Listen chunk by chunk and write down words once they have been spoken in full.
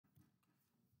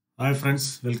Hi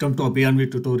friends, welcome to Abhiyanvi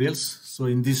tutorials. So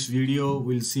in this video,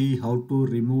 we'll see how to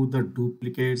remove the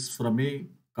duplicates from a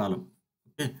column.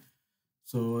 Okay.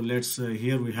 So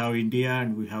here we have India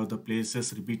and we have the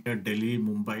places repeated: Delhi,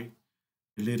 Mumbai.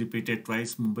 Delhi repeated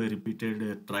twice, Mumbai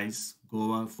repeated thrice,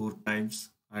 Goa 4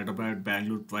 times, Hyderabad,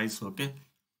 Bangalore twice. Okay.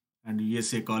 And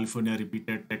USA, California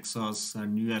repeated, Texas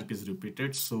and New York is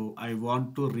repeated. So I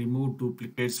want to remove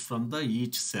duplicates from the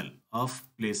each cell of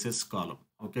places column.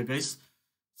 Okay guys.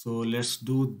 So let's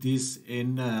do this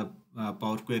in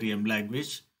Power Query M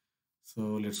language. So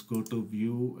let's go to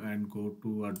view and go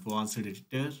to advanced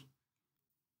editor.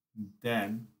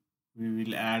 Then we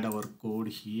will add our code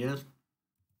here.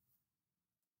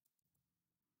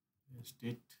 Paste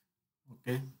it.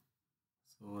 Okay.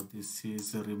 So this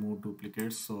is a remove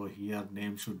duplicate. So here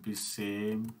name should be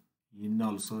same. In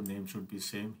also name should be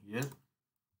same here.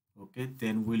 Okay.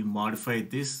 Then we'll modify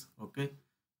this. Okay.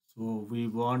 So we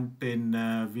want in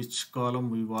which column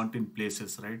we want in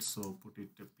places, right? So put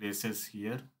it places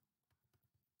here.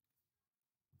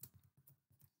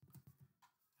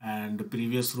 And the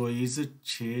previous row is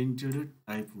changed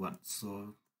type 1.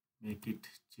 So make it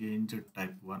change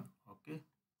type 1. Okay.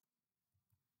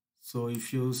 So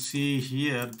if you see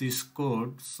here this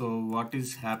code, so what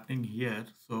is happening here?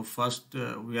 So first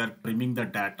we are trimming the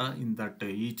data in that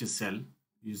each cell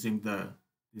using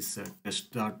this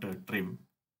test.trim.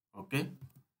 Okay.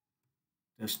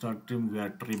 Test.trim we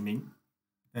are trimming.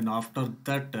 Then after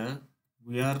that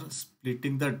we are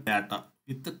splitting the data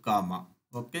with the comma.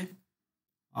 Okay.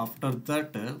 After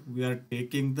that, we are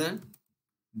taking the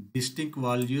distinct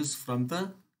values from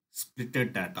the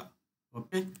splitted data.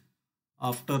 Okay.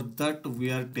 After that, we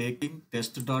are taking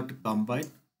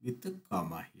test.combine with the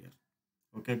comma here.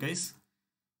 Okay, guys.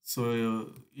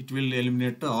 So it will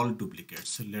eliminate all duplicates.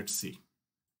 So let's see.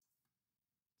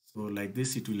 So like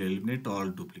this, it will eliminate all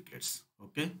duplicates.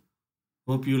 Okay.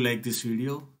 Hope you like this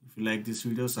video. If you like this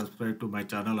video, subscribe to my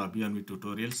channel Abhiyanvi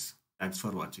Tutorials. Thanks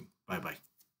for watching. Bye bye.